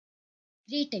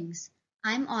Greetings.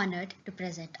 I'm honored to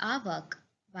present our work,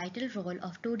 Vital Role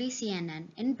of 2D CNN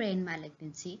in Brain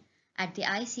Malignancy at the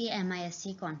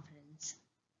ICMISC conference.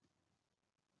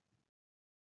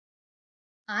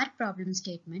 Our problem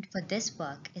statement for this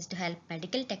work is to help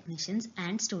medical technicians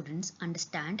and students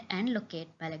understand and locate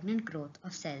malignant growth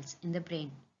of cells in the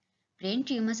brain. Brain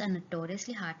tumors are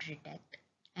notoriously hard to detect,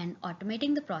 and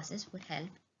automating the process would help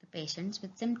the patients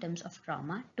with symptoms of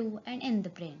trauma to and in the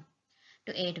brain.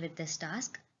 To aid with this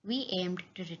task, we aimed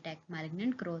to detect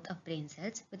malignant growth of brain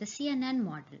cells with a CNN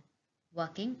model,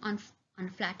 working on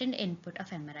flattened input of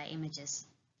MRI images.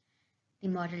 The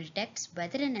model detects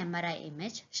whether an MRI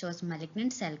image shows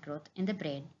malignant cell growth in the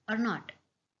brain or not.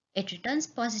 It returns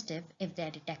positive if they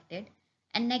are detected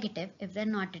and negative if they are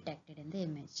not detected in the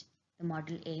image. The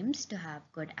model aims to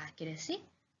have good accuracy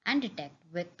and detect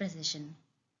with precision.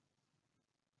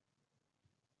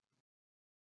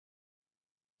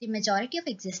 The majority of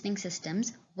existing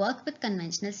systems work with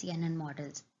conventional CNN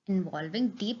models involving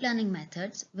deep learning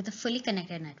methods with a fully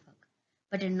connected network,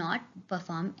 but do not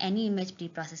perform any image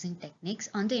preprocessing techniques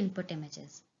on the input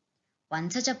images.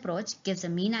 One such approach gives a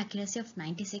mean accuracy of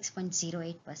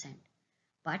 96.08%,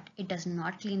 but it does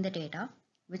not clean the data,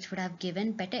 which would have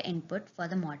given better input for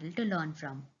the model to learn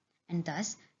from, and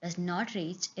thus does not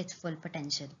reach its full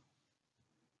potential.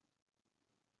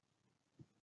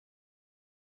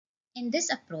 In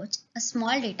this approach, a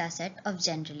small dataset of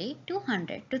generally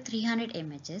 200 to 300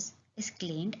 images is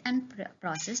cleaned and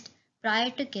processed prior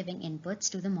to giving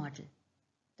inputs to the model.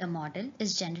 The model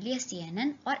is generally a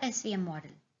CNN or SVM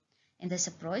model. In this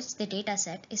approach, the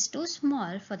dataset is too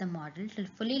small for the model to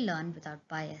fully learn without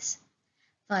bias.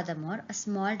 Furthermore, a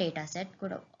small dataset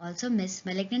could also miss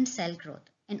malignant cell growth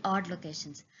in odd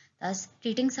locations, thus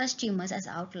treating such tumors as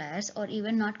outliers or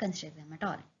even not considering them at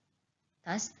all,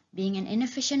 thus being an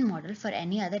inefficient model for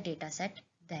any other dataset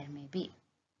there may be.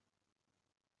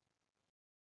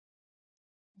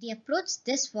 The approach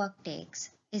this work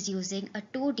takes is using a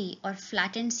 2D or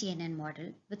flattened CNN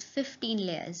model with 15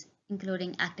 layers,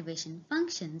 including activation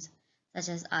functions such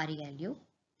as RELU,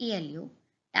 ELU,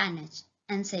 TANH,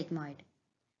 and sigmoid.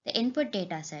 The input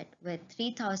dataset with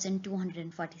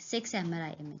 3,246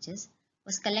 MRI images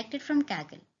was collected from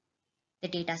Kaggle. The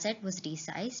dataset was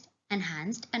resized,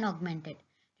 enhanced, and augmented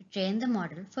to train the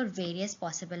model for various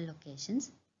possible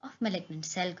locations of malignant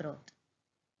cell growth.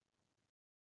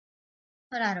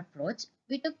 For our approach,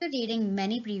 we took to reading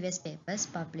many previous papers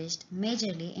published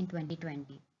majorly in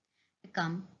 2020 to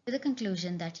come to the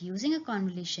conclusion that using a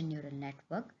convolution neural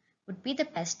network would be the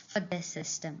best for this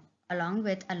system, along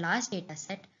with a large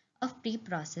dataset of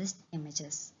pre-processed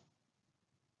images.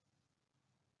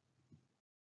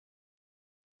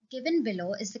 Given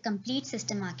below is the complete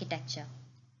system architecture.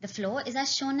 The flow is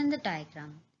as shown in the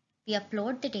diagram. We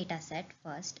upload the dataset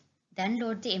first, then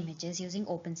load the images using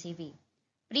OpenCV,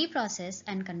 pre-process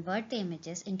and convert the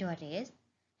images into arrays,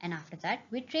 and after that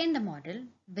we train the model,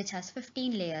 which has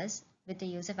 15 layers with the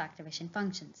use of activation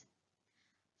functions.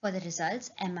 For the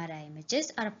results, MRI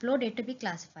images are uploaded to be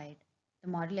classified. The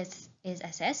model is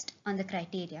assessed on the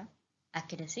criteria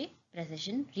accuracy,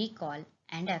 precision, recall,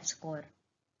 and F-score.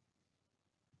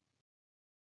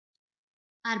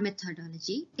 Our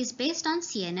methodology is based on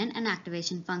CNN and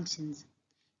activation functions.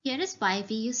 Here is why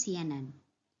we use CNN.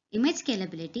 Image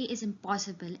scalability is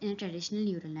impossible in a traditional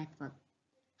neural network.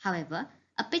 However,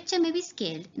 a picture may be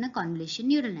scaled in a convolution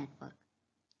neural network.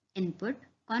 Input,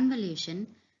 convolution,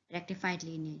 rectified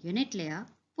linear unit layer,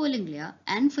 pooling layer,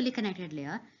 and fully connected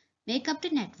layer make up the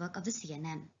network of the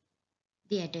CNN.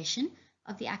 The addition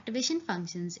of the activation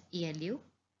functions ELU,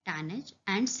 TANH,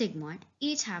 and sigmoid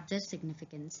each have their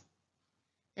significance.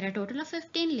 There are a total of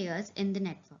 15 layers in the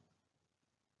network.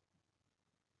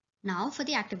 Now for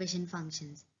the activation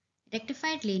functions.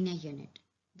 Rectified linear unit.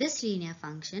 This linear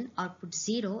function outputs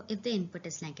 0 if the input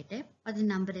is negative or the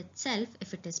number itself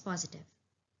if it is positive.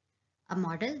 A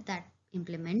model that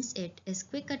implements it is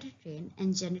quicker to train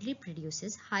and generally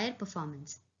produces higher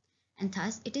performance, and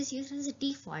thus it is used as a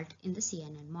default in the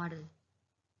CNN model.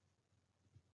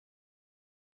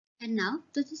 And now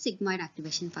to the sigmoid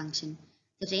activation function.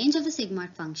 The range of the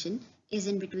sigmoid function is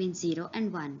in between 0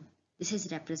 and 1. This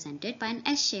is represented by an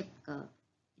S-shaped curve.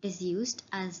 It is used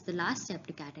as the last step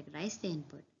to categorize the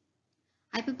input.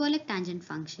 Hyperbolic tangent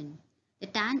function. The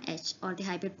TANH or the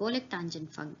hyperbolic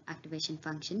tangent activation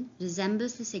function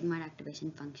resembles the sigmoid activation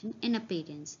function in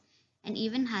appearance and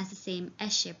even has the same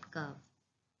S-shaped curve.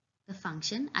 The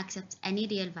function accepts any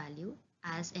real value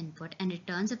as input and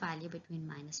returns a value between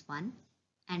 -1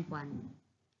 and 1.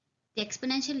 The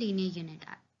exponential linear unit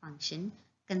function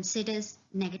considers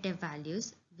negative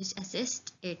values which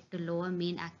assist it to lower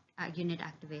mean unit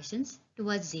activations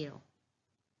towards zero.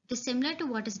 It is similar to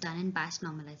what is done in batch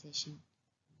normalization.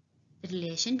 The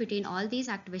relation between all these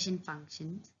activation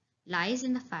functions lies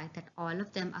in the fact that all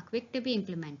of them are quick to be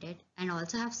implemented and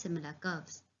also have similar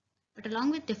curves, but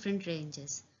along with different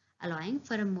ranges, allowing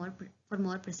for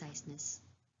more preciseness.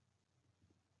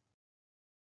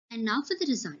 And now for the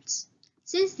results.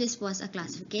 Since this was a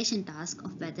classification task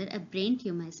of whether a brain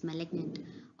tumor is malignant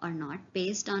or not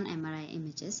based on MRI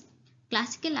images,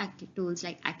 classical tools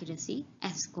like accuracy,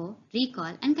 F-score,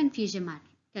 recall, and confusion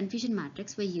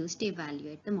matrix were used to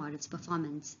evaluate the model's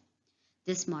performance.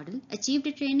 This model achieved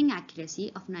a training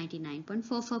accuracy of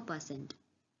 99.44%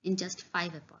 in just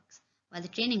 5 epochs, while the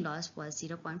training loss was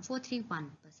 0.431%.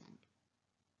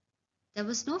 There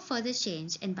was no further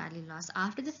change in value loss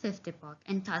after the 5th epoch,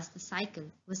 and thus the cycle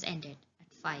was ended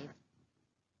at 5.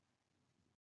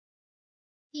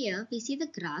 Here we see the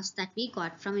graphs that we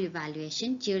got from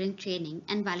evaluation during training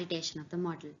and validation of the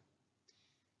model.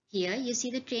 Here you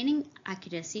see the training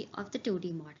accuracy of the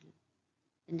 2D model.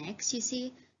 The next you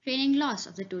see training loss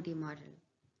of the 2D model.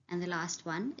 And the last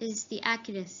one is the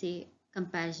accuracy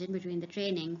comparison between the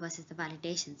training versus the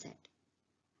validation set.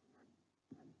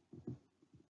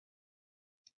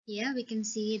 Here we can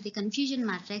see the confusion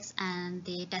matrix and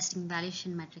the testing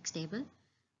evaluation matrix table.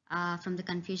 From the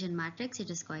confusion matrix, it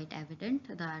is quite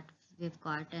evident that we've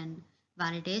got an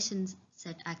validation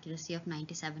set accuracy of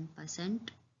 97%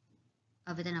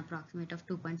 with an approximate of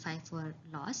 2.54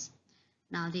 loss.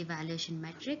 Now the evaluation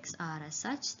metrics are as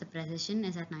such: the precision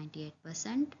is at 98%,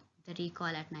 the recall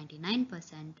at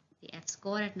 99%, the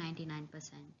F-score at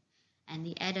 99%, and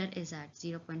the error is at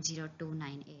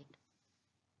 0.0298.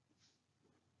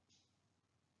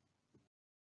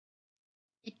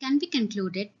 It can be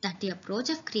concluded that the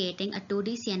approach of creating a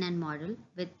 2D CNN model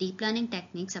with deep learning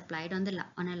techniques applied on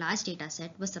a large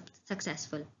dataset was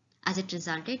successful, as it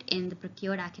resulted in the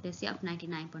procured accuracy of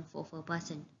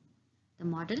 99.44%. The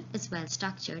model is well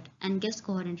structured and gives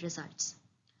coherent results.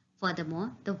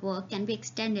 Furthermore, the work can be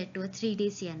extended to a 3D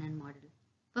CNN model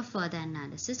for further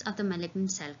analysis of the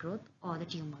malignant cell growth or the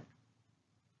tumor.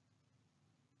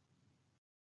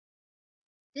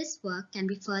 This work can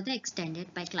be further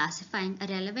extended by classifying a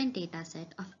relevant dataset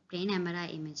of brain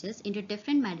MRI images into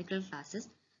different medical classes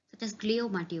such as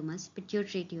glioma tumors,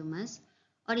 pituitary tumors,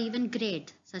 or even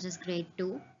grade such as grade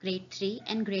 2, grade 3,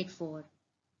 and grade 4.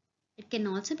 It can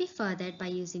also be furthered by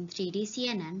using 3D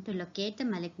CNN to locate the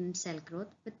malignant cell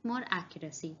growth with more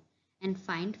accuracy and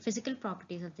find physical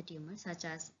properties of the tumor such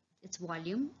as its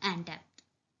volume and depth.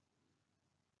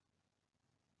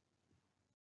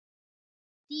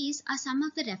 These are some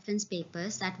of the reference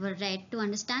papers that were read to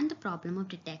understand the problem of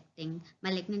detecting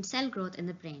malignant cell growth in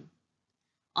the brain.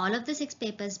 All of the 6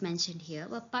 papers mentioned here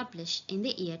were published in the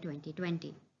year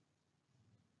 2020.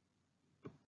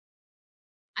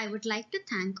 I would like to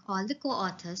thank all the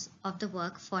co-authors of the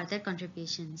work for their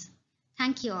contributions.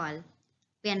 Thank you all.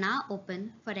 We are now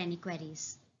open for any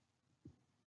queries.